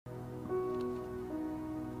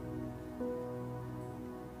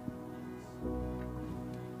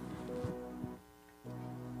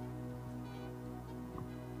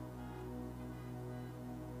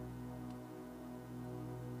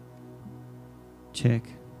Check.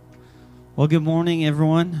 Well, good morning,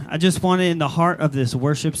 everyone. I just wanted, in the heart of this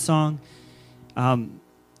worship song, the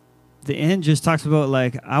end just talks about,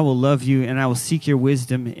 like, I will love you and I will seek your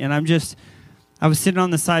wisdom. And I was sitting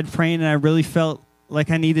on the side praying, and I really felt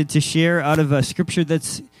like I needed to share out of a scripture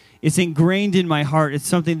it's ingrained in my heart. It's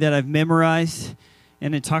something that I've memorized,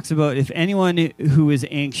 and it talks about, if anyone who is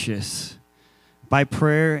anxious, by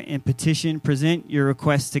prayer and petition, present your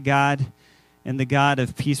requests to God, and the God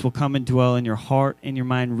of peace will come and dwell in your heart and your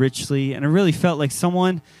mind richly. And I really felt like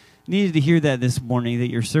someone needed to hear that this morning,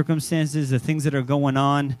 that your circumstances, the things that are going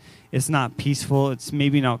on, it's not peaceful, it's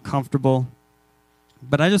maybe not comfortable.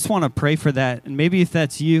 But I just want to pray for that. And maybe if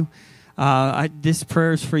that's you, this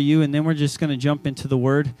prayer is for you, and then we're just going to jump into the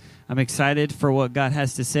Word. I'm excited for what God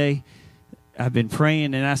has to say. I've been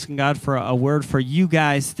praying and asking God for a word for you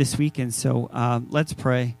guys this week, and so let's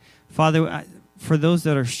pray. Father, for those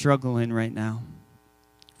that are struggling right now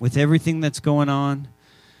with everything that's going on,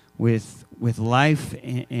 with life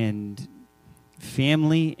and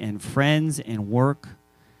family and friends and work,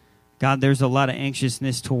 God, there's a lot of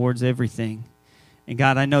anxiousness towards everything. And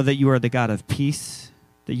God, I know that you are the God of peace,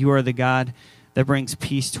 that you are the God that brings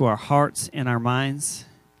peace to our hearts and our minds.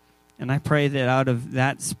 And I pray that out of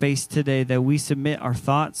that space today, that we submit our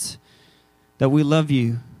thoughts, that we love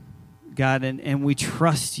you, God, and we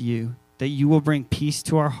trust you, that you will bring peace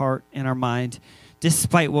to our heart and our mind,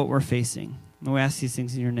 despite what we're facing. And we ask these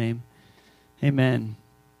things in your name. Amen.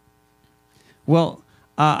 Well,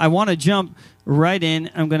 I want to jump right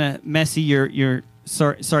in. I'm going to messy your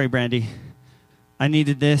sorry, Brandy. I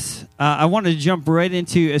needed this. I wanted to jump right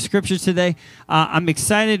into a scripture today. I'm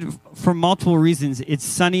excited for multiple reasons. It's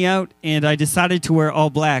sunny out, and I decided to wear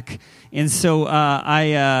all black. And so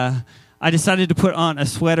I decided to put on a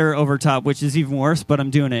sweater over top, which is even worse, but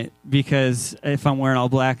I'm doing it because if I'm wearing all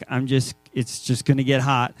black, it's just going to get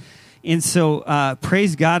hot. And so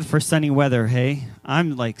praise God for sunny weather, hey?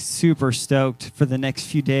 I'm like super stoked for the next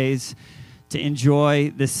few days to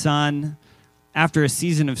enjoy the sun. After a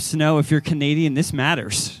season of snow, if you're Canadian, this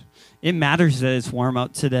matters. It matters that it's warm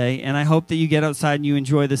out today, and I hope that you get outside and you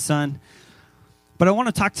enjoy the sun. But I want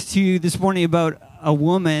to talk to you this morning about a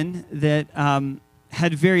woman that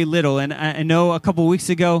had very little. And I know a couple weeks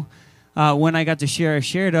ago when I got to share, I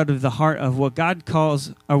shared out of the heart of what God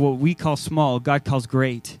calls, or what we call small, God calls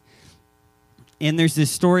great. And there's this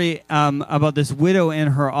story about this widow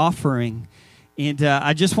and her offering. And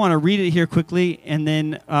I just want to read it here quickly, and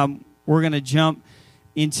then we're going to jump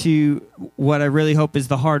into what I really hope is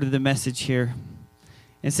the heart of the message here.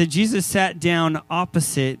 And so Jesus sat down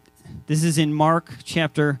opposite. This is in Mark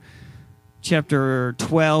chapter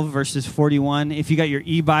 12, verses 41. If you got your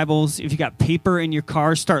e-Bibles, if you got paper in your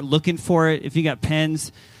car, start looking for it. If you got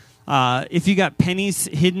pens, if you got pennies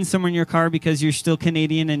hidden somewhere in your car because you're still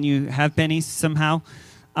Canadian and you have pennies somehow,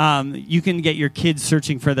 you can get your kids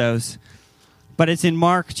searching for those. But it's in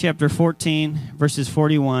Mark chapter 14, verses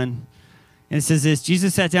 41. And it says this: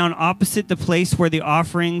 Jesus sat down opposite the place where the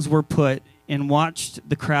offerings were put and watched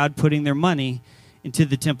the crowd putting their money into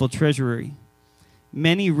the temple treasury.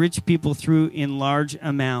 Many rich people threw in large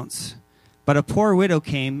amounts, but a poor widow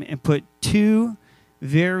came and put 2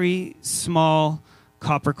 very small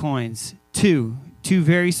copper coins, two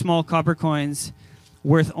very small copper coins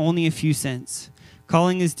worth only a few cents.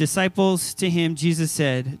 Calling his disciples to him, Jesus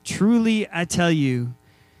said, "Truly I tell you,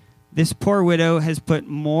 this poor widow has put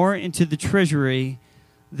more into the treasury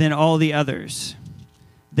than all the others.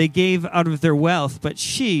 They gave out of their wealth, but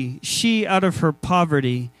she out of her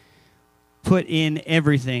poverty put in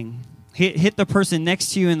everything." Hit the person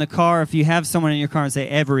next to you in the car, if you have someone in your car, and say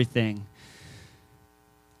everything.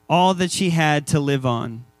 All that she had to live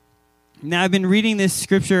on. Now, I've been reading this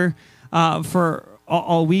scripture for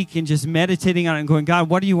all week and just meditating on it and going, God,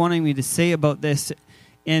 what are you wanting me to say about this?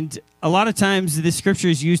 And a lot of times this scripture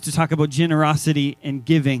is used to talk about generosity and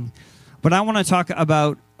giving. But I want to talk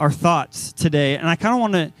about our thoughts today. And I kind of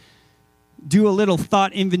want to do a little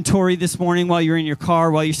thought inventory this morning while you're in your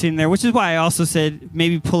car, while you're sitting there, which is why I also said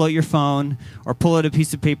maybe pull out your phone or pull out a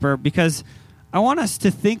piece of paper, because I want us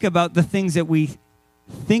to think about the things that we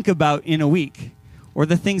think about in a week, or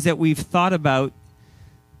the things that we've thought about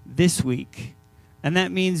this week. And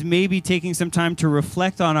that means maybe taking some time to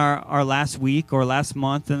reflect on our last week or last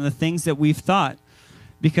month and the things that we've thought.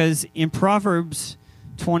 Because in Proverbs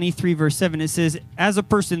 23, verse 7, it says, as a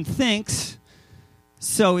person thinks,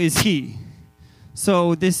 so is he.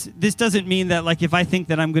 So this doesn't mean that, like, if I think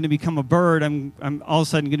that I'm going to become a bird, I'm all of a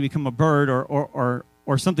sudden going to become a bird or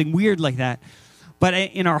something weird like that. But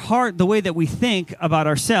in our heart, the way that we think about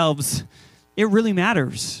ourselves, it really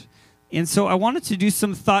matters. And so I wanted to do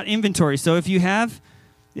some thought inventory. So if you have,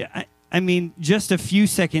 just a few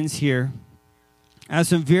seconds here, I have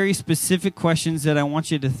some very specific questions that I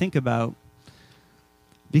want you to think about,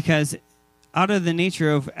 because out of the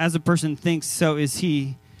nature of as a person thinks, so is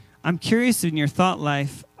he, I'm curious in your thought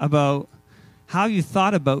life about how you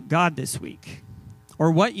thought about God this week,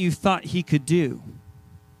 or what you thought he could do.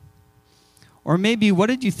 Or maybe what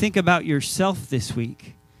did you think about yourself this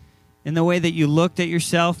week, in the way that you looked at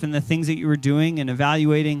yourself and the things that you were doing and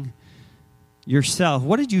evaluating yourself.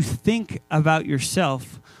 What did you think about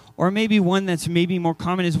yourself? Or maybe one that's maybe more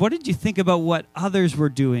common is, what did you think about what others were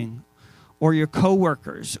doing, or your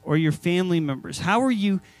coworkers, or your family members? How are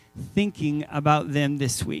you thinking about them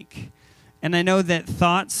this week? And I know that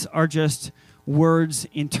thoughts are just words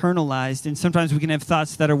internalized, and sometimes we can have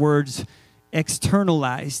thoughts that are words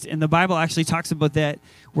externalized. And the Bible actually talks about that,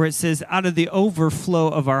 where it says, out of the overflow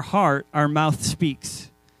of our heart, our mouth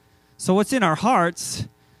speaks. So what's in our hearts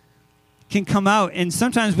can come out, and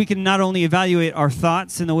sometimes we can not only evaluate our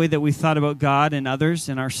thoughts in the way that we thought about God and others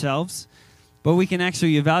and ourselves, but we can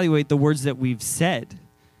actually evaluate the words that we've said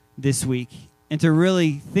this week, and to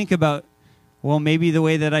really think about, well, maybe the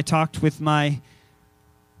way that I talked with my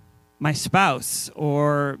spouse,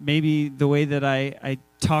 or maybe the way that I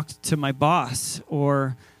talked to my boss,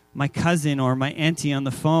 or my cousin, or my auntie on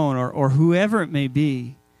the phone, or whoever it may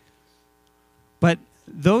be. But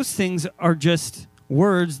those things are just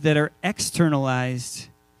words that are externalized.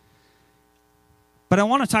 But I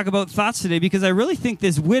want to talk about thoughts today, because I really think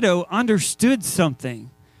this widow understood something,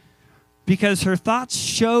 because her thoughts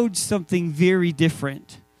showed something very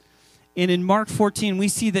different. And in Mark 14, we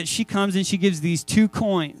see that she comes and she gives these 2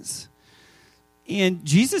 coins. And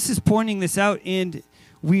Jesus is pointing this out, and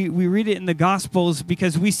we read it in the Gospels,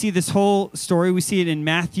 because we see this whole story. We see it in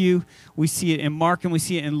Matthew, we see it in Mark, and we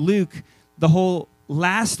see it in Luke, the whole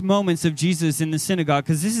last moments of Jesus in the synagogue,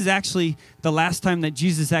 because this is actually the last time that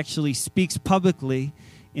Jesus actually speaks publicly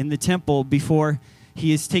in the temple before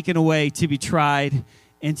he is taken away to be tried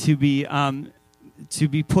and to be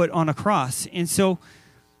put on a cross. And so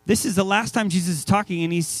this is the last time Jesus is talking,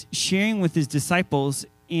 and he's sharing with his disciples.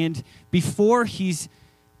 And before he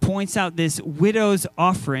points out this widow's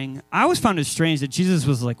offering, I always found it strange that Jesus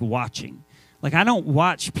was like watching. Like, I don't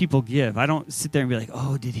watch people give. I don't sit there and be like,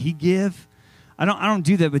 oh, did he give? I don't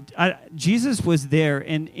do that, but Jesus was there,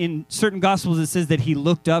 and in certain Gospels it says that he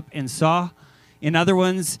looked up and saw. In other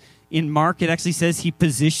ones, in Mark, it actually says he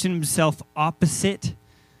positioned himself opposite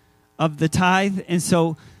of the tithe. And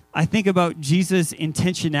so I think about Jesus'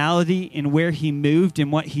 intentionality in where he moved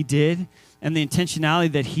and what he did, and the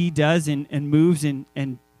intentionality that he does and moves and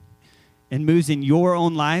moves in your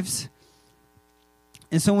own lives.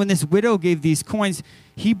 And so when this widow gave these coins,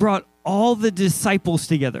 he brought all the disciples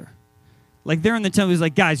together. Like, they're in the temple. He's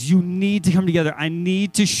like, guys, you need to come together. I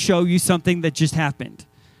need to show you something that just happened.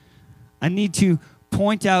 I need to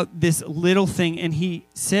point out this little thing. And he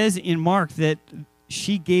says in Mark that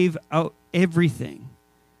she gave out everything.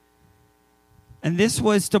 And this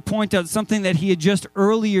was to point out something that he had just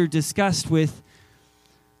earlier discussed with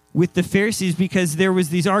the Pharisees, because there was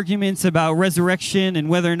these arguments about resurrection and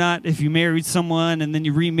whether or not if you married someone and then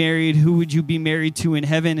you remarried, who would you be married to in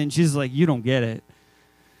heaven? And Jesus is like, you don't get it.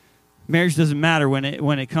 Marriage doesn't matter when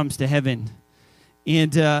it comes to heaven.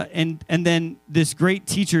 And then this great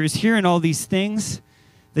teacher is hearing all these things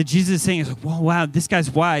that Jesus is saying. Is like, whoa, wow, this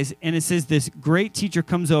guy's wise. And it says this great teacher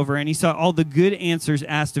comes over, and he saw all the good answers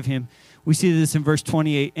asked of him. We see this in verse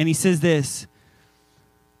 28. And he says this,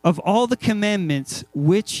 of all the commandments,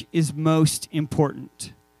 which is most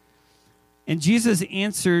important? And Jesus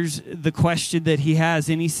answers the question that he has,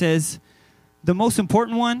 and he says, the most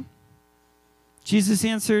important one, Jesus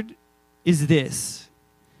answered, is this.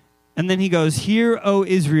 And then he goes, hear, O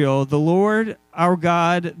Israel, the Lord our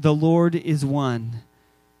God, the Lord is one.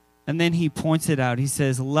 And then he points it out. He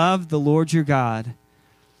says, love the Lord your God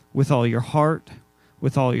with all your heart,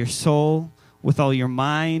 with all your soul, with all your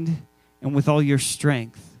mind, and with all your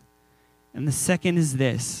strength. And the second is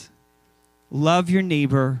this, love your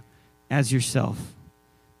neighbor as yourself.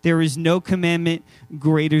 There is no commandment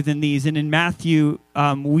greater than these. And in Matthew,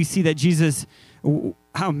 we see that Jesus,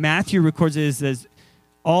 how Matthew records it is as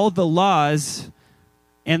all the laws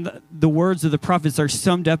and the words of the prophets are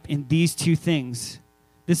summed up in these 2 things.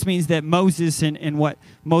 This means that Moses and what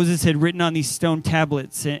Moses had written on these stone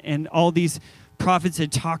tablets and all these prophets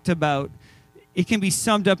had talked about, it can be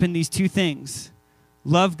summed up in these 2 things.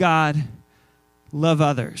 Love God, love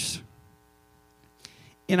others.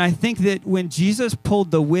 And I think that when Jesus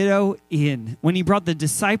pulled the widow in, when he brought the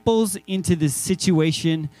disciples into this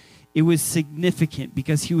situation, it was significant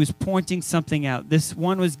because he was pointing something out. This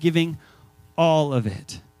one was giving all of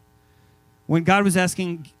it. When God was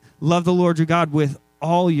asking, love the Lord your God with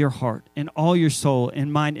all your heart and all your soul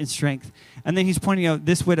and mind and strength. And then he's pointing out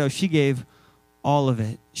this widow, she gave all of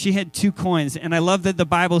it. She had 2 coins. And I love that the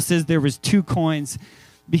Bible says there was 2 coins,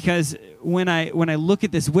 because when I look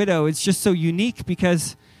at this widow, it's just so unique,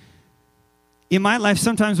 because in my life,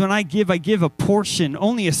 sometimes when I give a portion,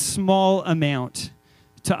 only a small amount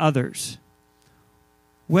to others.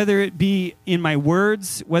 Whether it be in my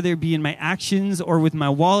words, whether it be in my actions, or with my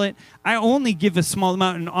wallet, I only give a small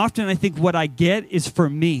amount, and often I think what I get is for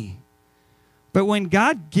me. But when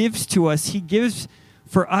God gives to us, he gives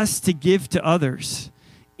for us to give to others.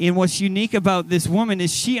 And what's unique about this woman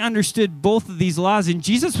is she understood both of these laws, and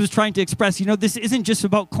Jesus was trying to express, this isn't just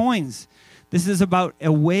about coins. This is about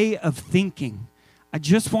a way of thinking. I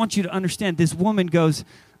just want you to understand, this woman goes,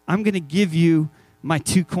 I'm going to give you my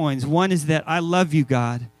 2 coins. One is that I love you,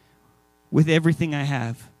 God, with everything I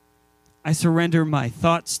have. I surrender my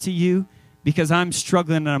thoughts to you because I'm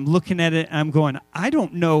struggling and I'm looking at it and I'm going, I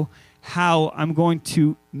don't know how I'm going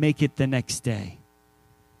to make it the next day.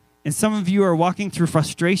 And some of you are walking through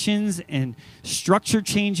frustrations and structure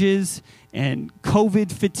changes and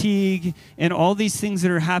COVID fatigue and all these things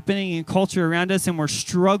that are happening in culture around us, and we're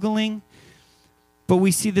struggling. But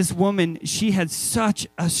we see this woman, she had such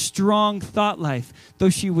a strong thought life.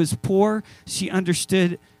 Though she was poor, she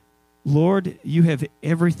understood, Lord, you have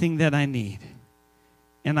everything that I need.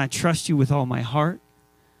 And I trust you with all my heart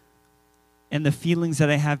and the feelings that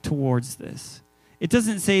I have towards this. It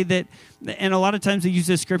doesn't say that, and a lot of times they use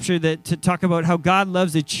this scripture to talk about how God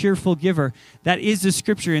loves a cheerful giver. That is the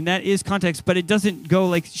scripture, and that is context, but it doesn't go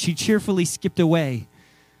like she cheerfully skipped away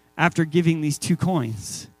after giving these 2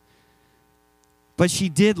 coins. But she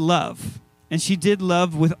did love, and she did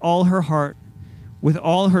love with all her heart, with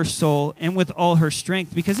all her soul, and with all her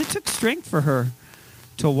strength, because it took strength for her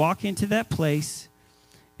to walk into that place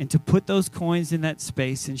and to put those coins in that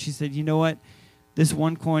space. And she said, you know what? This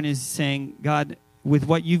 1 coin is saying, God, with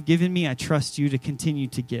what you've given me, I trust you to continue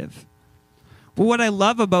to give. But what I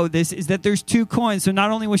love about this is that there's 2 coins. So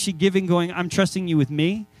not only was she giving, going, I'm trusting you with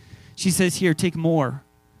me, she says, here, take more.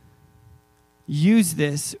 Use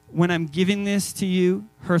this. When I'm giving this to you,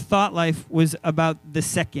 her thought life was about the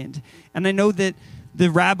second. And I know that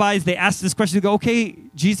the rabbis, they ask this question, they go, okay,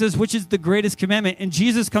 Jesus, which is the greatest commandment? And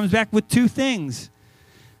Jesus comes back with 2 things.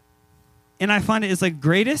 And I find it's like,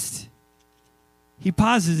 greatest? He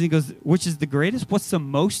pauses and he goes, which is the greatest? What's the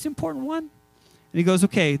most important one? And he goes,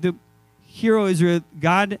 okay, Hear, O Israel,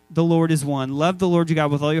 God the Lord is one. Love the Lord your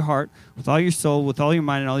God with all your heart, with all your soul, with all your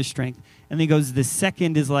mind, and all your strength. And then he goes, the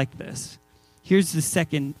second is like this. Here's the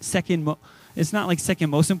second. It's not like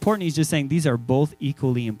second most important. He's just saying these are both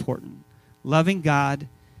equally important. Loving God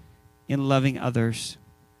and loving others.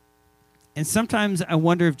 And sometimes I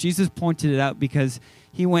wonder if Jesus pointed it out because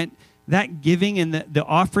he went, that giving and the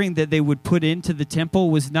offering that they would put into the temple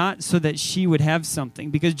was not so that she would have something.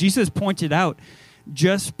 Because Jesus pointed out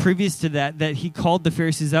just previous to that he called the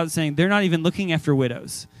Pharisees out saying they're not even looking after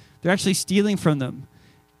widows. They're actually stealing from them.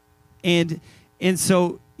 And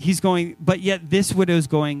so he's going, but yet this widow's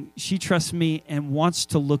going, she trusts me and wants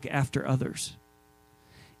to look after others.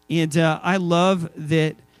 And I love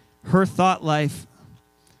that her thought life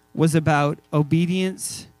was about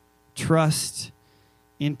obedience, trust,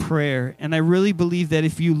 and prayer. And I really believe that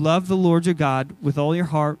if you love the Lord your God with all your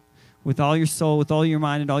heart, with all your soul, with all your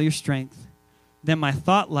mind, and all your strength, then my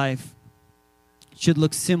thought life should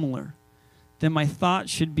look similar. Then my thought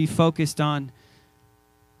should be focused on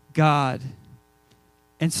God.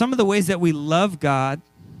 And some of the ways that we love God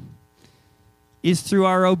is through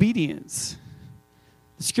our obedience.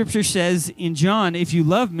 The scripture says in John, if you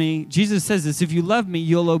love me, Jesus says this, if you love me,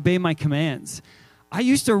 you'll obey my commands. I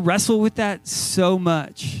used to wrestle with that so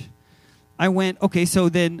much. I went, okay, so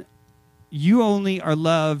then you only are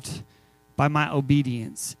loved by my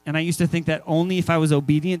obedience. And I used to think that only if I was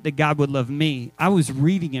obedient that God would love me. I was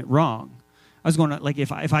reading it wrong. I was going to, like,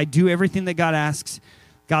 if I do everything that God asks,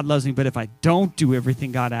 God loves me. But if I don't do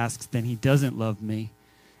everything God asks, then he doesn't love me.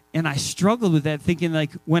 And I struggled with that, thinking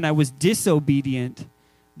like when I was disobedient,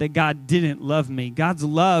 that God didn't love me. God's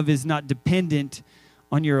love is not dependent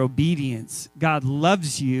on your obedience. God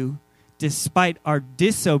loves you despite our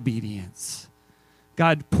disobedience.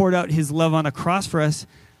 God poured out his love on a cross for us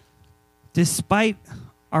despite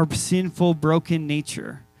our sinful, broken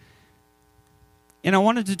nature. And I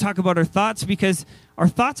wanted to talk about our thoughts because our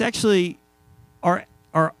thoughts actually are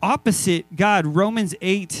opposite God. Romans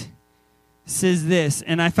 8 says this,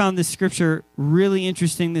 and I found this scripture really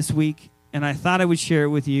interesting this week, and I thought I would share it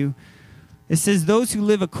with you. It says, those who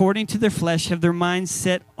live according to their flesh have their minds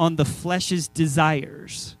set on the flesh's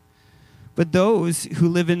desires. But those who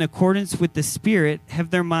live in accordance with the Spirit have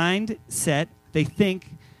their mind set, they think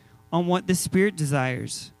on what the Spirit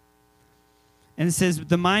desires. And it says,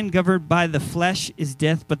 the mind governed by the flesh is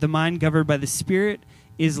death, but the mind governed by the Spirit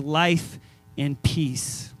is life and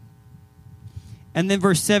peace. And then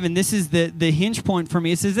verse 7, this is the hinge point for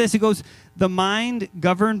me. It says this, it goes, the mind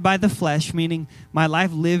governed by the flesh, meaning my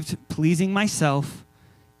life lived pleasing myself,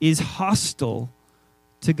 is hostile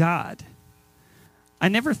to God. I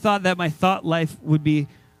never thought that my thought life would be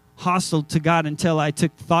hostile to God until I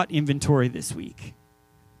took thought inventory this week.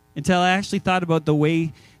 Until I actually thought about the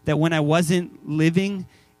way that when I wasn't living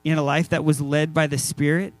in a life that was led by the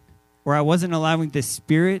Spirit, or I wasn't allowing the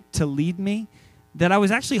Spirit to lead me, that I was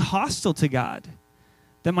actually hostile to God.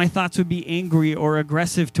 That my thoughts would be angry or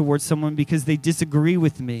aggressive towards someone because they disagree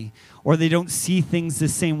with me or they don't see things the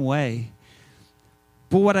same way.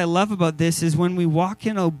 But what I love about this is when we walk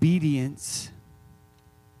in obedience,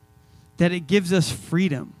 that it gives us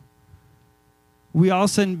freedom. We all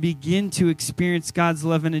of a sudden begin to experience God's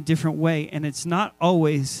love in a different way. And it's not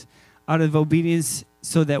always out of obedience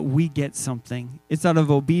so that we get something. It's out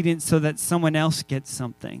of obedience so that someone else gets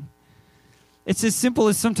something. It's as simple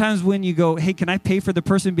as sometimes when you go, hey, can I pay for the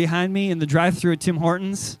person behind me in the drive-thru at Tim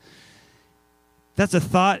Hortons? That's a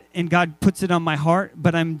thought, and God puts it on my heart,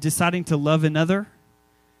 but I'm deciding to love another.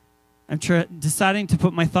 I'm deciding to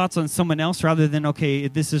put my thoughts on someone else rather than, okay,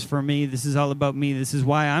 this is for me, this is all about me, this is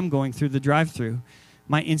why I'm going through the drive-thru.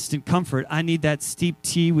 My instant comfort. I need that steep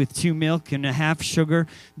tea with 2 milk and a half sugar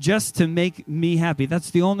just to make me happy.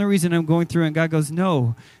 That's the only reason I'm going through. And God goes,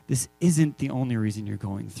 no, this isn't the only reason you're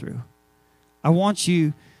going through. I want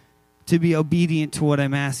you to be obedient to what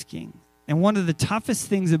I'm asking. And one of the toughest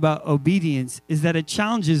things about obedience is that it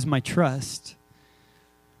challenges my trust.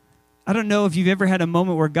 I don't know if you've ever had a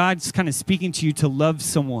moment where God's kind of speaking to you to love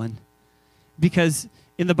someone. Because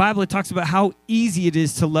in the Bible, it talks about how easy it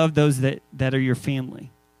is to love those that are your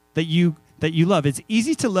family, that you love. It's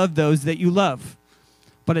easy to love those that you love,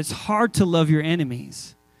 but it's hard to love your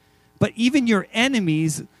enemies. But even your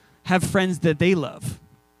enemies have friends that they love.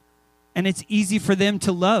 And it's easy for them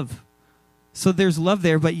to love. So there's love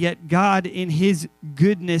there, but yet God in his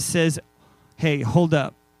goodness says, hey, hold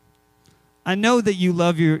up. I know that you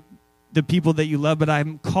love the people that you love, but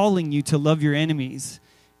I'm calling you to love your enemies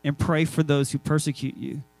and pray for those who persecute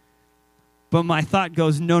you. But my thought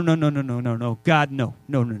goes, no. God, no.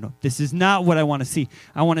 This is not what I want to see.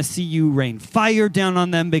 I want to see you rain fire down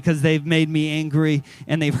on them because they've made me angry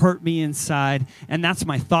and they've hurt me inside. And that's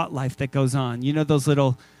my thought life that goes on. You know, those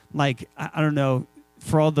little, like, I don't know,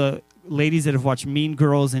 for all the ladies that have watched Mean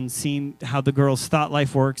Girls and seen how the girls' thought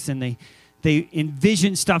life works, and they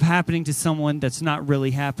envision stuff happening to someone that's not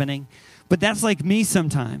really happening. But that's like me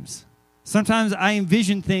sometimes. Sometimes I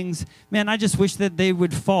envision things, man, I just wish that they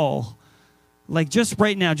would fall. Like just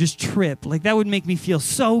right now, just trip. Like that would make me feel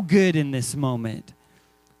so good in this moment.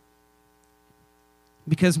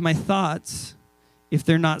 Because my thoughts, if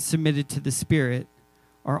they're not submitted to the Spirit,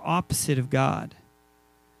 are opposite of God.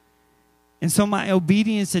 And so my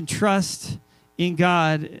obedience and trust in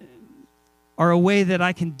God are a way that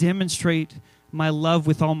I can demonstrate my love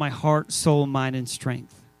with all my heart, soul, mind, and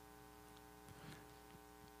strength.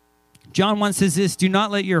 John 1 says this, do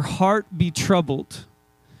not let your heart be troubled.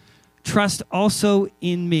 Trust also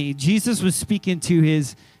in me. Jesus was speaking to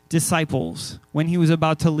his disciples when he was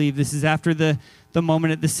about to leave. This is after the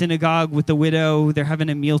moment at the synagogue with the widow. They're having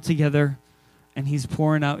a meal together, and he's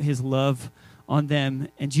pouring out his love on them.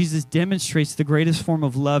 And Jesus demonstrates the greatest form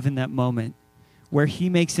of love in that moment, where he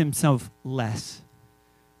makes himself less.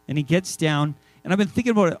 And he gets down, and I've been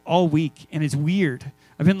thinking about it all week, and it's weird.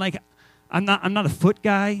 I've been like, I'm not a foot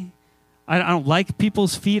guy. I don't like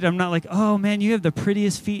people's feet. I'm not like, oh man, you have the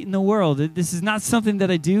prettiest feet in the world. This is not something that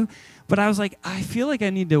I do. But I was like, I feel like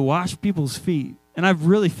I need to wash people's feet. And I've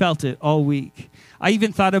really felt it all week. I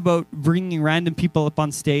even thought about bringing random people up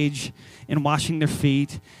on stage and washing their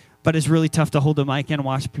feet. But it's really tough to hold a mic and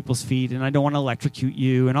wash people's feet. And I don't want to electrocute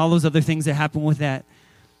you and all those other things that happen with that.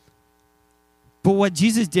 But what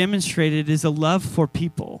Jesus demonstrated is a love for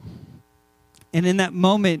people. And in that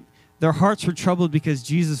moment, their hearts were troubled because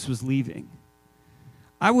Jesus was leaving.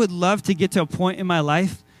 I would love to get to a point in my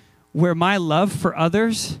life where my love for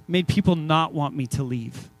others made people not want me to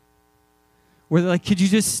leave. Where they're like, could you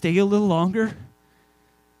just stay a little longer?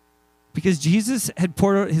 Because Jesus had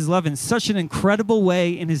poured out his love in such an incredible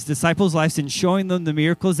way in his disciples' lives and showing them the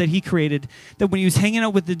miracles that he created, that when he was hanging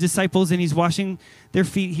out with the disciples and he's washing their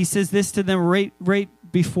feet, he says this to them right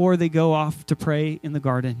before they go off to pray in the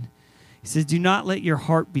garden. He says, do not let your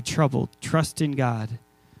heart be troubled. Trust in God.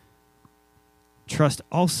 Trust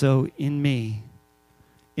also in me.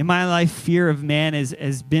 in my life, fear of man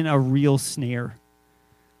has been a real snare.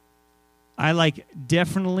 I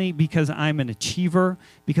definitely, because I'm an achiever,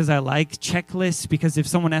 because I like checklists, because if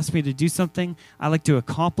someone asks me to do something, I like to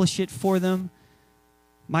accomplish it for them.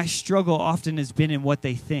 My struggle often has been in what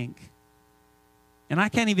they think. And I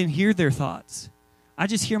can't even hear their thoughts. I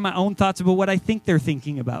just hear my own thoughts about what I think they're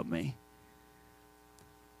thinking about me.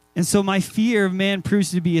 And so my fear of man proves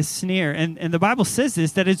to be a snare. And the Bible says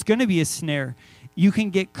this, that it's going to be a snare. You can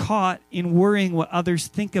get caught in worrying what others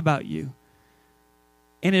think about you.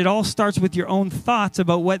 And it all starts with your own thoughts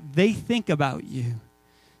about what they think about you.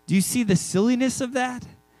 Do you see the silliness of that?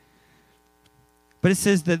 But it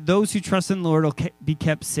says that those who trust in the Lord will be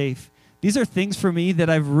kept safe. These are things for me that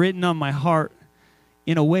I've written on my heart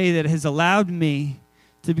in a way that has allowed me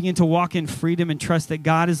to begin to walk in freedom and trust that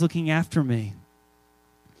God is looking after me.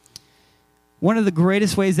 One of the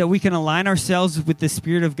greatest ways that we can align ourselves with the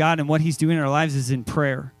Spirit of God and what He's doing in our lives is in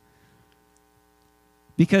prayer.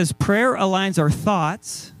 Because prayer aligns our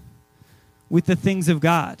thoughts with the things of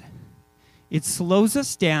God. It slows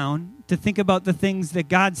us down to think about the things that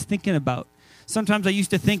God's thinking about. Sometimes I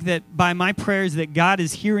used to think that by my prayers that God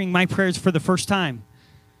is hearing my prayers for the first time.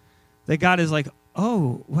 That God is like,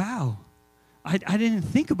 oh, wow, I didn't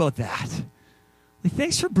think about that.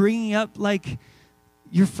 Thanks for bringing up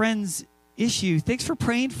your friend's issue. Thanks for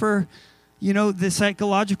praying for, the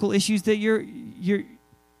psychological issues that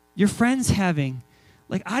your friend's having.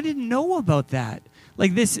 I didn't know about that.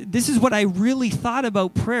 This is what I really thought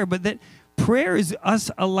about prayer, but that prayer is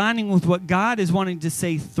us aligning with what God is wanting to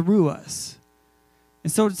say through us.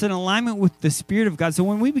 And so it's an alignment with the Spirit of God. So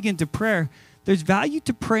when we begin to pray, there's value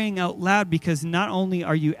to praying out loud, because not only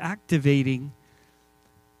are you activating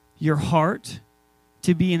your heart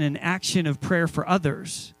to be in an action of prayer for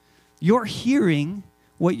others, you're hearing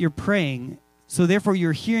what you're praying. So therefore,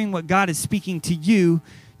 you're hearing what God is speaking to you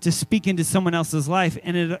to speak into someone else's life,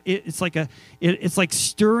 and it's like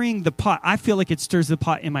stirring the pot. I feel like it stirs the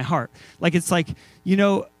pot in my heart.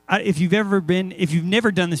 If you've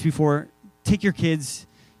never done this before, take your kids,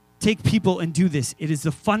 take people and do this. It is the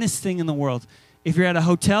funnest thing in the world. If you're at a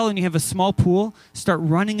hotel and you have a small pool, start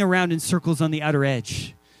running around in circles on the outer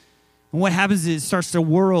edge. And what happens is it starts to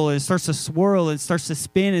whirl, it starts to swirl, it starts to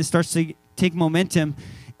spin, it starts to take momentum.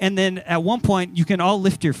 And then at one point, you can all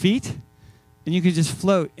lift your feet, and you can just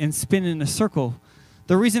float and spin in a circle.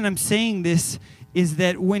 The reason I'm saying this is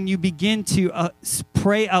that when you begin to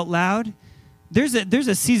pray out loud, there's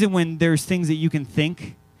a season when there's things that you can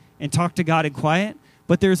think and talk to God in quiet,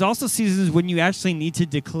 but there's also seasons when you actually need to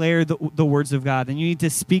declare the words of God, and you need to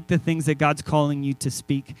speak the things that God's calling you to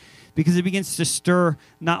speak, because it begins to stir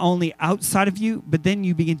not only outside of you, but then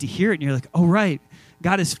you begin to hear it, and you're like, oh, right,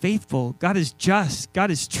 God is faithful, God is just,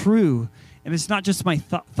 God is true. And it's not just my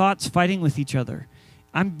thoughts fighting with each other.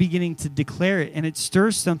 I'm beginning to declare it, and it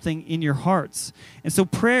stirs something in your hearts. And so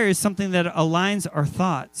prayer is something that aligns our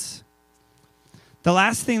thoughts. The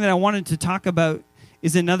last thing that I wanted to talk about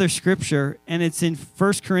is another scripture, and it's in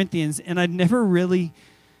 1 Corinthians. And I'd never really,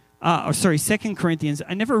 2 Corinthians.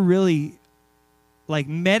 I never really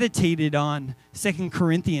meditated on 2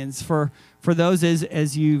 Corinthians for those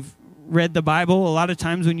as you've read the Bible. A lot of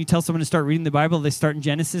times when you tell someone to start reading the Bible, they start in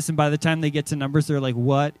Genesis, and by the time they get to Numbers, they're like,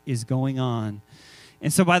 what is going on?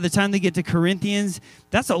 And so by the time they get to Corinthians,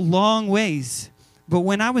 that's a long ways. But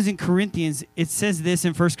when I was in Corinthians, it says this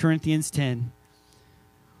in 1 Corinthians 10.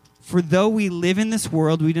 For though we live in this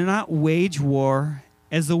world, we do not wage war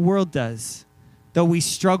as the world does. Though we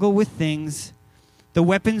struggle with things, the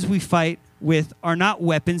weapons we fight with are not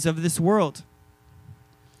weapons of this world.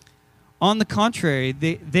 On the contrary,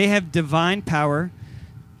 they have divine power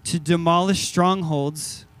to demolish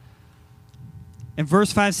strongholds. And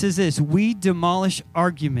verse 5 says this, we demolish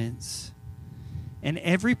arguments and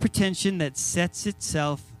every pretension that sets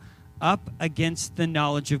itself up against the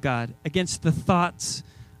knowledge of God, against the thoughts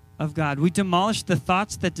of God. We demolish the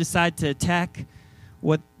thoughts that decide to attack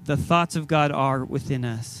what the thoughts of God are within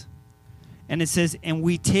us. And it says, and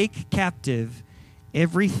we take captive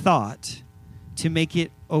every thought to make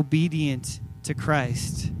it obedient to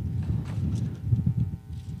Christ.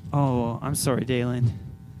 Oh, I'm sorry, Dalen.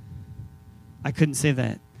 I couldn't say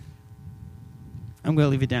that. I'm going to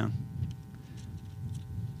leave it down.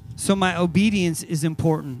 So my obedience is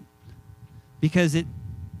important because it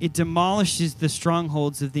demolishes the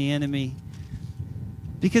strongholds of the enemy.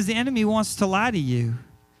 Because the enemy wants to lie to you.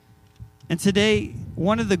 And today,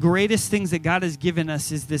 one of the greatest things that God has given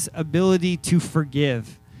us is this ability to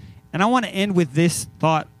forgive. And I want to end with this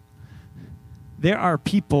thought. There are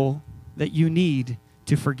people that you need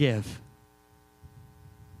to forgive.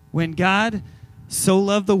 When God so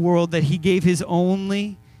loved the world that he gave his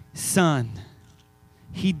only Son.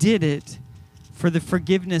 He did it for the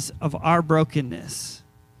forgiveness of our brokenness.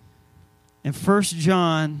 And 1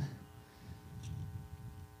 John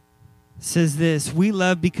says this, we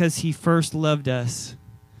love because he first loved us.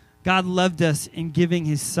 God loved us in giving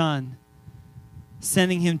his Son,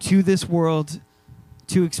 sending him to this world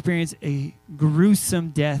to experience a gruesome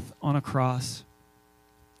death on a cross.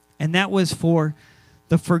 And that was for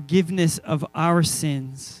the forgiveness of our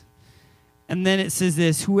sins. And then it says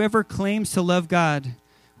this, whoever claims to love God,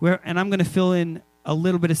 and I'm going to fill in a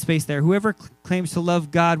little bit of space there. Whoever claims to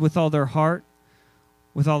love God with all their heart,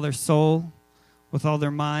 with all their soul, with all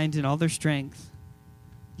their mind and all their strength,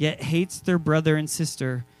 yet hates their brother and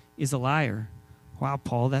sister is a liar. Wow,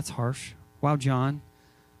 Paul, that's harsh. Wow, John.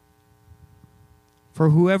 For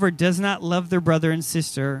whoever does not love their brother and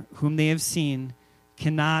sister whom they have seen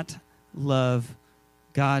cannot love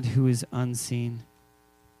God who is unseen.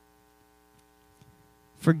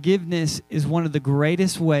 Forgiveness is one of the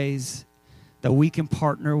greatest ways that we can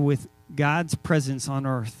partner with God's presence on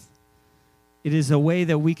earth. It is a way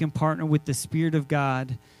that we can partner with the Spirit of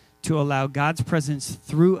God to allow God's presence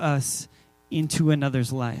through us into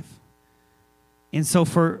another's life. And so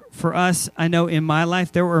for us, I know in my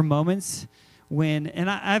life there were moments when, and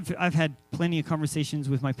I've had plenty of conversations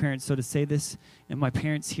with my parents, so to say this, and my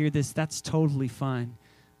parents hear this, that's totally fine.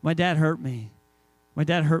 My dad hurt me. My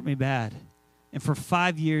dad hurt me bad. And for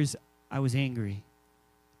 5 years, I was angry.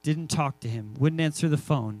 Didn't talk to him. Wouldn't answer the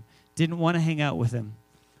phone. Didn't want to hang out with him.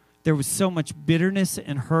 There was so much bitterness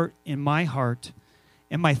and hurt in my heart.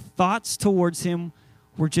 And my thoughts towards him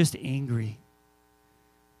were just angry.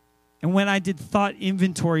 And when I did thought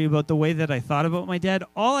inventory about the way that I thought about my dad,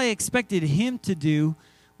 all I expected him to do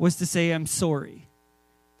was to say, I'm sorry.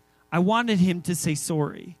 I wanted him to say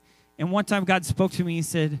sorry. And one time God spoke to me, he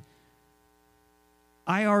said,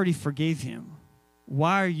 I already forgave him.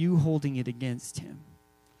 Why are you holding it against him?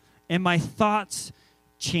 And my thoughts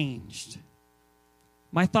changed.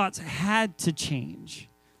 My thoughts had to change.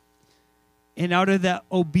 And out of that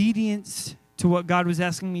obedience to what God was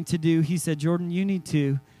asking me to do, he said, Jordan, you need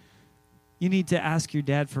to ask your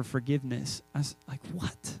dad for forgiveness. I was like,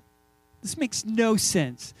 what? This makes no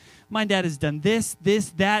sense. My dad has done this,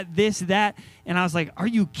 that. And I was like, are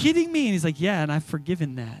you kidding me? And he's like, yeah, and I've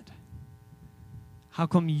forgiven that. How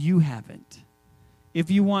come you haven't? If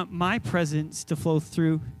you want my presence to flow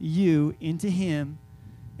through you into him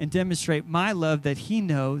and demonstrate my love that he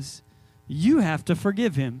knows, you have to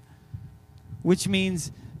forgive him. Which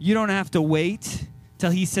means you don't have to wait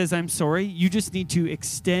till he says, I'm sorry. You just need to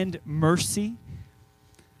extend mercy.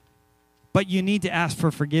 But you need to ask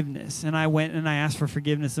for forgiveness. And I went and I asked for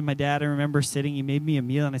forgiveness of my dad. I remember sitting, he made me a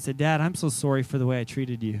meal, and I said, Dad, I'm so sorry for the way I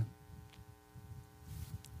treated you.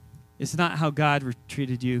 It's not how God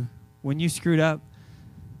treated you. When you screwed up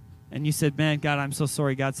and you said, man, God, I'm so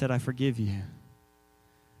sorry, God said, I forgive you.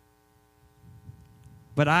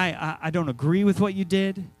 But I don't agree with what you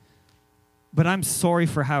did, but I'm sorry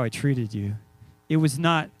for how I treated you. It was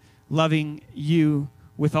not loving you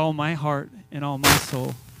with all my heart and all my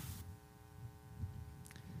soul.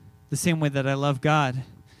 The same way that I love God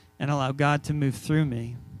and allow God to move through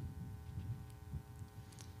me.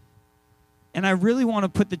 And I really want to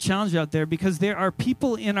put the challenge out there because there are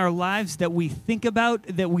people in our lives that we think about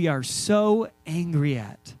that we are so angry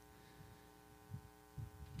at.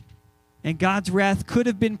 And God's wrath could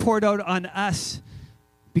have been poured out on us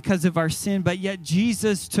because of our sin, but yet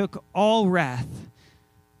Jesus took all wrath,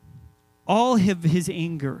 all of his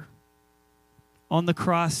anger on the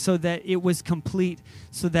cross so that it was complete,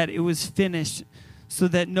 so that it was finished, so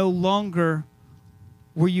that no longer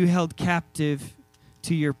were you held captive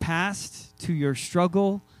to your past, to your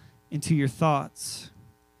struggle, and to your thoughts.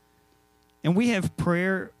 And we have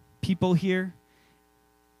prayer people here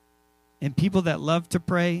and people that love to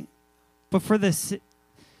pray. But for this,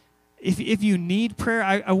 if you need prayer,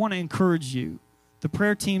 I want to encourage you. The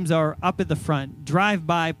prayer teams are up at the front. Drive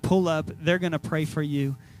by, pull up. They're going to pray for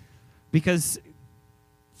you. Because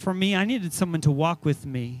for me, I needed someone to walk with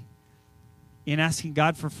me in asking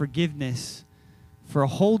God for forgiveness for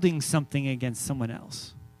holding something against someone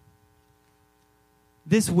else.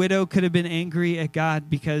 This widow could have been angry at God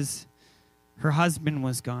because her husband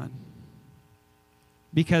was gone,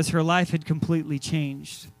 because her life had completely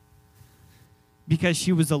changed, because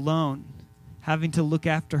she was alone, having to look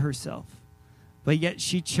after herself. But yet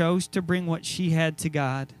she chose to bring what she had to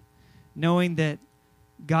God, knowing that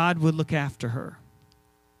God would look after her.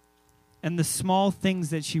 And the small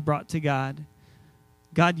things that she brought to God,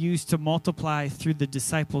 God used to multiply through the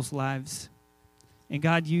disciples' lives. And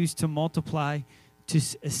God used to multiply to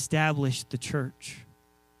establish the church.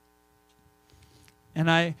 And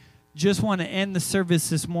I just want to end the service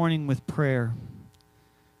this morning with prayer.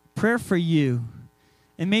 Prayer for you.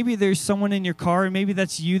 And maybe there's someone in your car, and maybe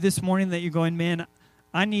that's you this morning that you're going, man,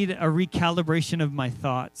 I need a recalibration of my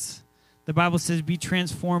thoughts. The Bible says, be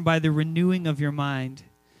transformed by the renewing of your mind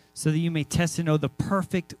so that you may test and know the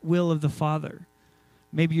perfect will of the Father.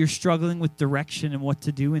 Maybe you're struggling with direction and what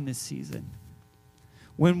to do in this season.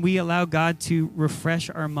 When we allow God to refresh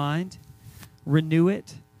our mind, renew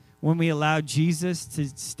it, when we allow Jesus to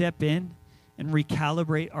step in and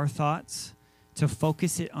recalibrate our thoughts, to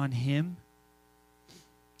focus it on Him,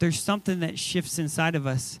 there's something that shifts inside of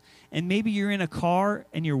us. And maybe you're in a car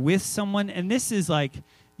and you're with someone, and this is like,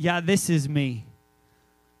 yeah, this is me.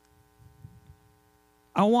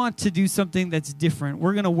 I want to do something that's different.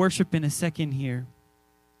 We're going to worship in a second here.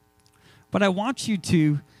 But I want you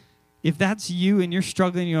to, if that's you and you're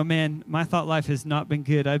struggling, you go, man, my thought life has not been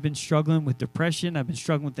good. I've been struggling with depression. I've been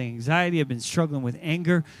struggling with anxiety. I've been struggling with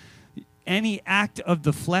anger. Any act of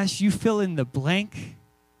the flesh, you fill in the blank.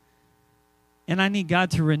 And I need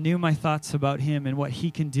God to renew my thoughts about Him and what He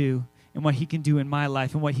can do and what He can do in my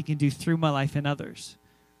life and what He can do through my life and others.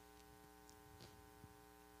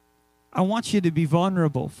 I want you to be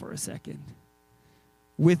vulnerable for a second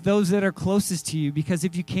with those that are closest to you, because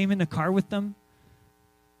if you came in a car with them,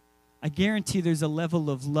 I guarantee there's a level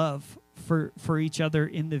of love for each other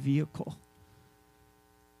in the vehicle.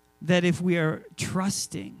 That if we are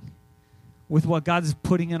trusting with what God is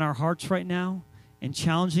putting in our hearts right now and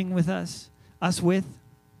challenging with us with,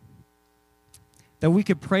 that we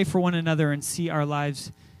could pray for one another and see our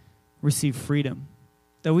lives receive freedom.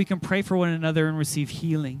 That we can pray for one another and receive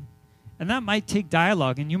healing. And that might take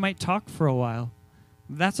dialogue, and you might talk for a while.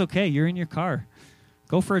 That's okay. You're in your car.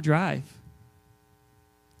 Go for a drive.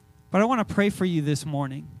 But I want to pray for you this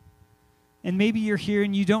morning. And maybe you're here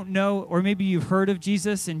and you don't know, or maybe you've heard of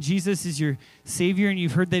Jesus and Jesus is your Savior and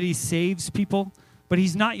you've heard that He saves people, but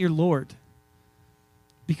He's not your Lord.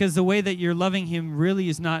 Because the way that you're loving Him really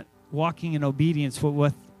is not walking in obedience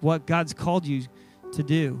with what God's called you to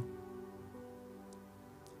do.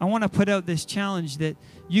 I want to put out this challenge that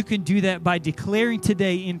you can do that by declaring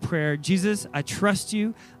today in prayer, Jesus, I trust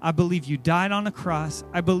you. I believe you died on a cross.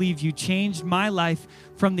 I believe you changed my life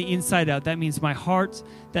from the inside out. That means my heart.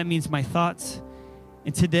 That means my thoughts.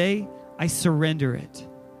 And today, I surrender it.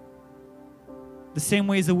 The same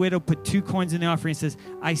way as the widow put 2 coins in the offering and says,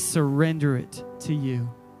 I surrender it to you.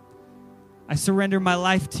 I surrender my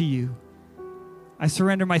life to you. I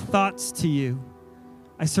surrender my thoughts to you.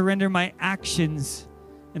 I surrender my actions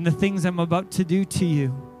and the things I'm about to do to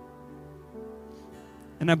you.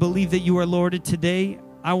 And I believe that you are Lord, and today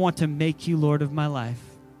I want to make you Lord of my life.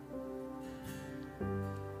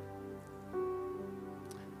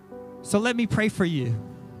 So let me pray for you.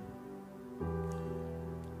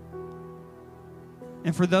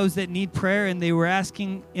 And for those that need prayer and they were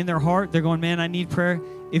asking in their heart, they're going, man, I need prayer.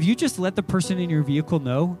 If you just let the person in your vehicle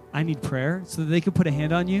know, I need prayer, so that they can put a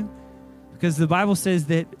hand on you. Because the Bible says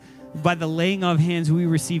that by the laying of hands, we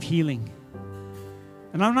receive healing.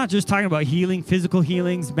 And I'm not just talking about healing, physical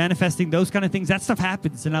healings, manifesting, those kind of things. That stuff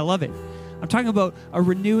happens, and I love it. I'm talking about a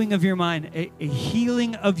renewing of your mind, a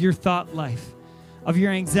healing of your thought life, of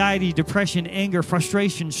your anxiety, depression, anger,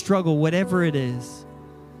 frustration, struggle, whatever it is.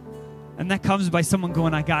 And that comes by someone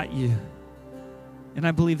going, I got you. And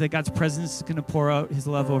I believe that God's presence is going to pour out His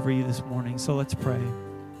love over you this morning. So let's pray.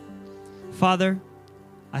 Father,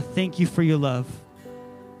 I thank you for your love.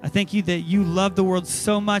 I thank you that you love the world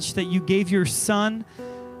so much that you gave your Son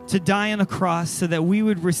to die on a cross so that we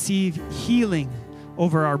would receive healing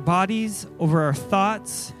over our bodies, over our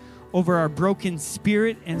thoughts, over our broken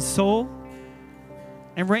spirit and soul.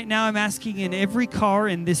 And right now I'm asking in every car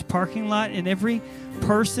in this parking lot, and every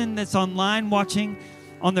person that's online watching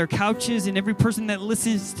on their couches, and every person that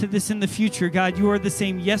listens to this in the future, God, you are the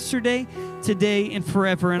same yesterday, today, and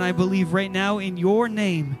forever. And I believe right now in your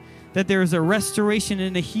name that there is a restoration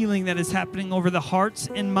and a healing that is happening over the hearts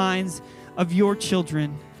and minds of your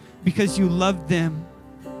children because you love them.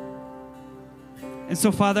 And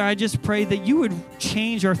so, Father, I just pray that you would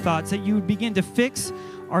change our thoughts, that you would begin to fix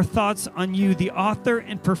our thoughts on you, the author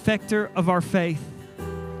and perfecter of our faith.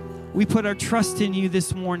 We put our trust in you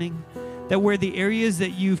this morning, that where the areas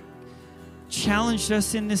that you've challenged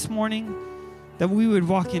us in this morning, that we would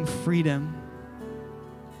walk in freedom,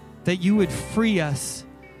 that you would free us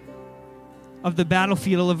of the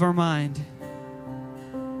battlefield of our mind.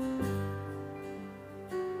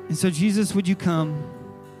 And so, Jesus, would you come?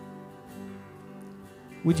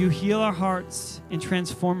 Would you heal our hearts and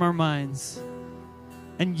transform our minds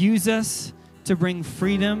and use us to bring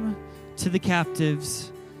freedom to the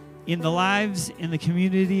captives in the lives, in the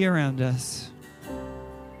community around us?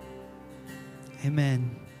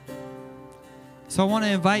 Amen. So I want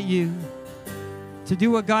to invite you to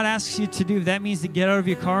do what God asks you to do. If that means to get out of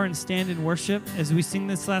your car and stand and worship as we sing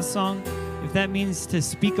this last song, if that means to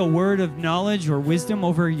speak a word of knowledge or wisdom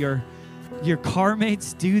over your car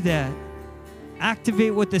mates, do that.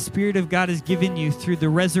 Activate what the Spirit of God has given you through the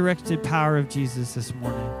resurrected power of Jesus this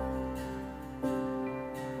morning.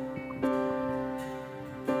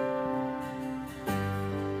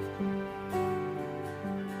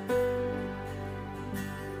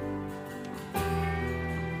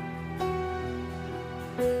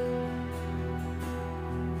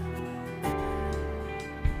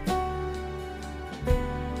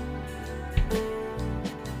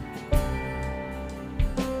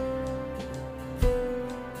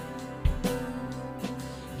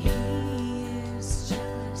 He is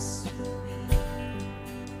jealous.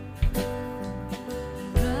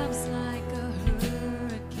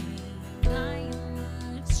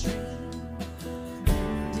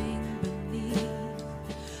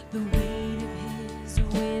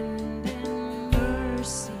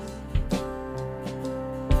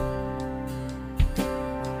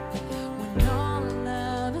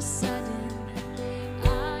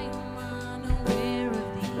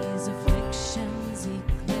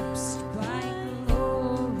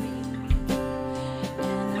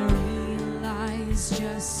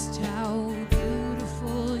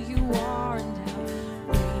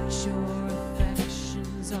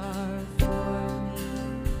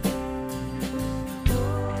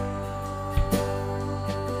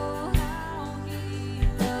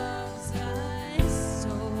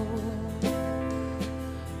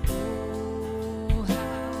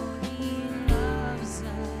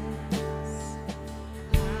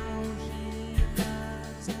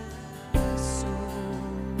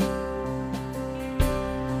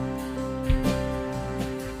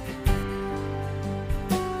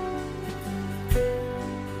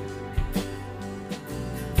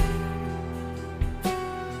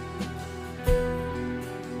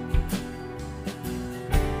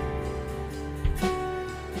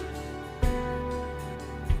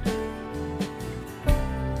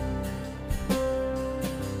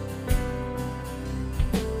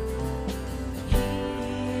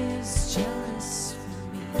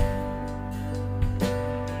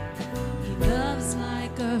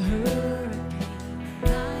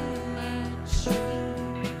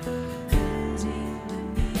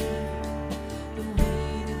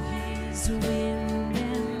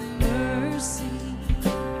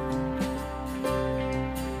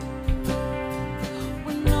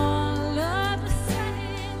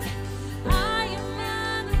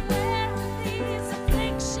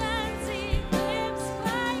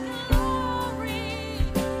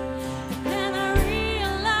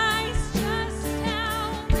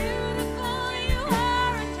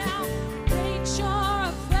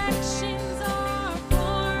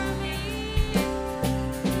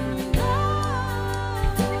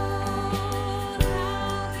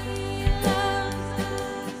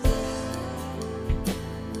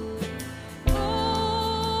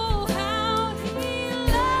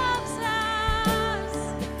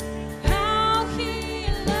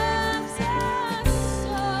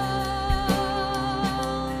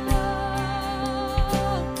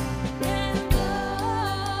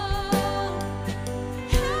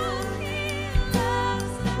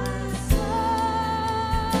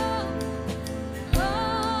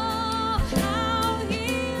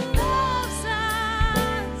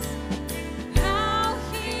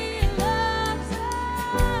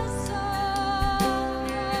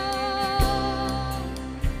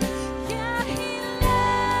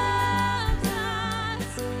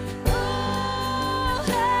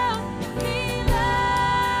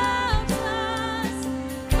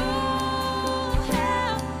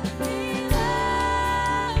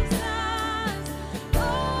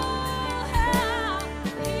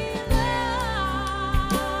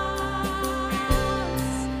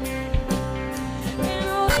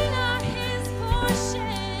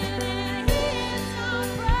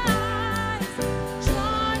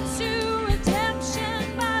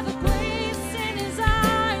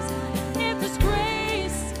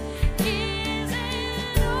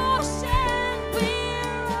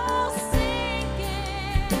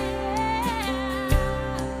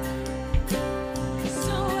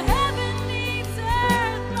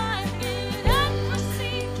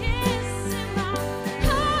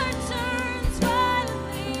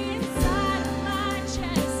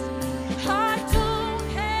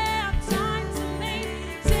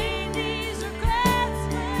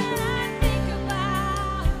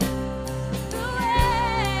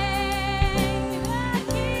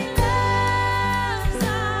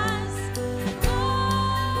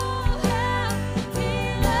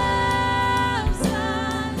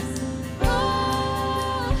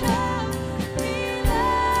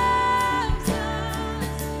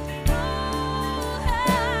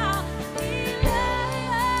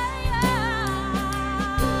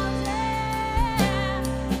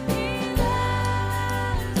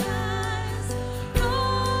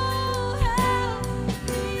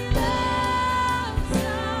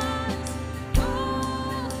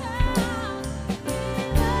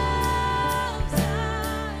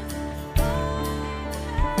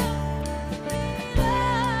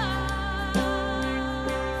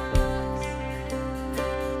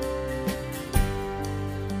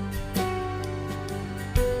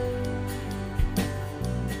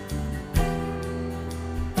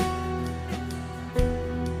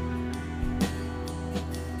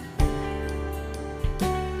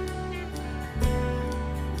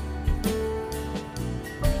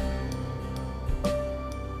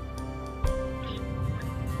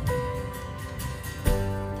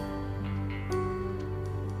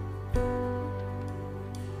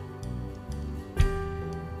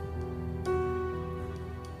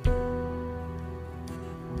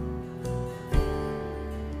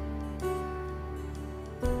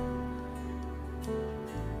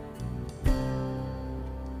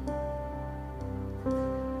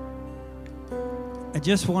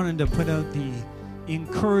 just wanted to put out the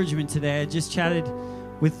encouragement today. I just chatted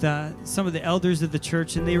with some of the elders of the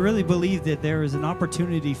church, and they really believe that there is an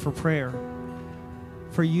opportunity for prayer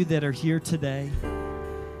for you that are here today.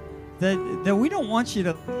 That we don't want you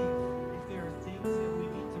to leave if there are things that we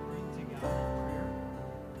need to bring to God in prayer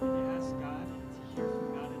and to ask God and to hear from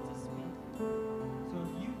God and to speak. So if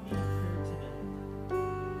you need prayer today,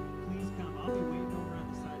 please come. I'll be waiting over on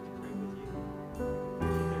the side to pray with you.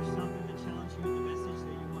 If there's something that challenged you in the message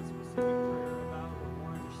that you want specific prayer about or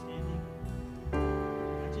more understanding,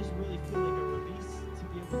 I just really feel like a release to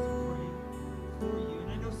be able to pray for you. And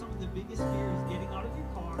I know some of the biggest fear is getting out of your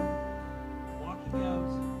car, walking out,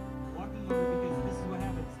 walking over, because this is what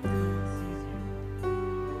happens. Everyone sees you.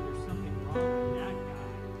 There's something wrong with that guy.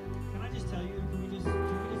 Can I just tell you, can we just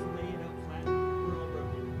lay it out flat? We're all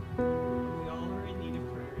broken. We all are in need of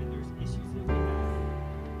prayer, and there's issues that we have.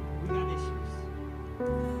 We got issues.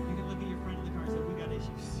 You can look at your friend in the car and say, we got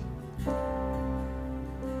issues.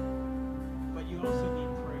 But you also need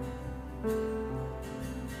prayer.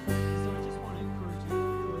 So I just want to encourage you to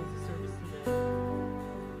close the service today.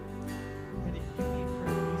 That if you need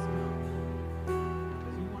prayer, please come.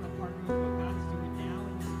 Because we want to partner with what God's doing now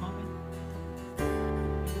in this moment. And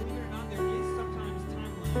believe it or not, there is sometimes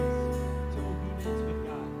timelines to obedience with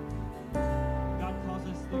God. God calls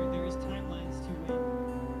us, there is timelines to when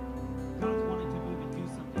God's wanting to move and do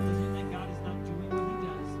something. Doesn't mean that God is not doing what He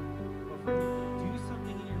does. But for Him to do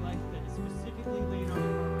something in your life that is specifically laid on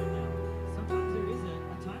your heart right now, sometimes there is a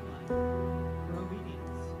timeline for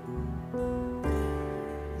obedience.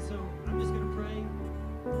 So I'm just going to pray,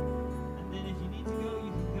 and then if you need to go,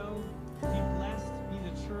 you can go. Be blessed, be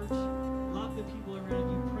the church, love the people around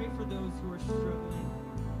you, pray for those who are struggling.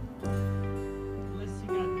 Let's see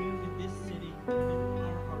God move in this city and in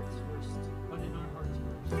our hearts first, but in our hearts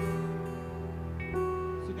first.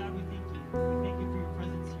 So God, we thank you. We thank you for your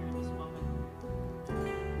presence here in this moment.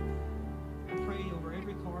 I pray over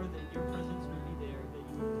every car that your presence would be there, that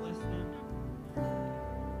you would bless them,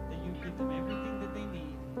 that you would give them everything that they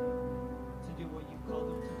need to do what you've called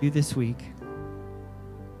them to do this week.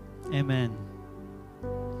 Amen.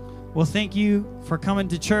 Well, thank you for coming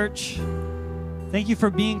to church. Thank you for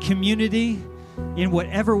being community in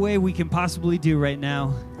whatever way we can possibly do right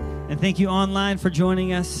now. And thank you online for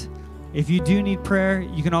joining us. If you do need prayer,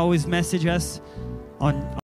 you can always message us on